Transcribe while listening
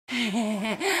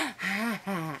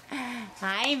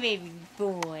Hi, baby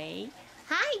boy.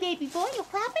 Hi, baby boy. You're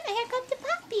clapping? Here comes the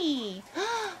puppy.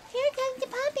 Here comes the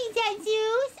puppy, is that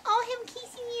Zeus? Oh, him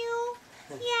kissing you.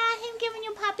 Yeah, him giving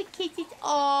you puppy kisses.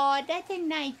 Oh, that's a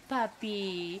nice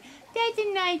puppy. That's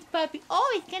a nice puppy. Oh,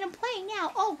 he's going to play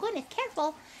now. Oh, goodness.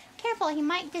 Careful. Careful. He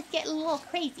might just get a little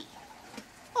crazy.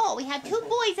 Oh, we have 2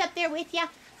 boys up there with you.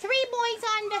 3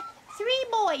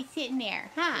 boys sitting there,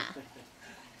 huh?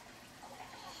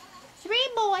 3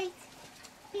 boys.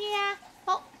 Yeah.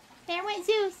 Oh, there went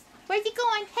Zeus. Where's he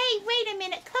going? Hey, wait a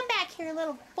minute. Come back here,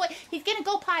 little boy. He's going to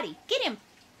go potty. Get him.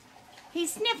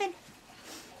 He's sniffing.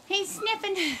 He's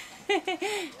sniffing.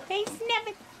 He's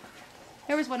sniffing.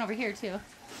 There was one over here, too.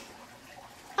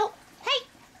 Oh, hey.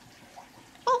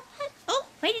 Oh, what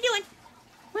are you doing?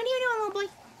 What are you doing, little boy?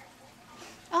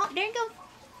 Oh, there he goes.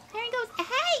 There he goes.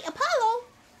 Hey, Apollo.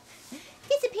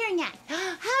 Disappearing now.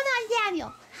 How about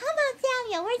Samuel? How about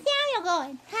Samuel? Where's Samuel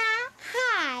going? Huh?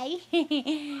 Hi.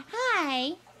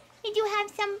 Hi. Did you have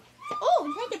some...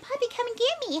 Oh, let the puppy come and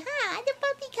get me, huh? The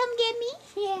puppy come get me?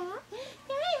 Yeah.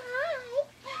 Hi.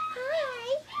 Hi.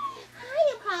 Hi,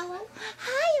 Apollo.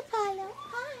 Hi, Apollo.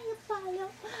 Hi, Apollo.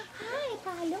 Hi,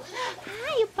 Apollo.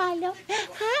 Hi, Apollo.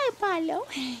 Hi, Apollo.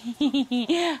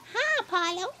 Hi,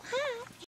 Apollo. Hi.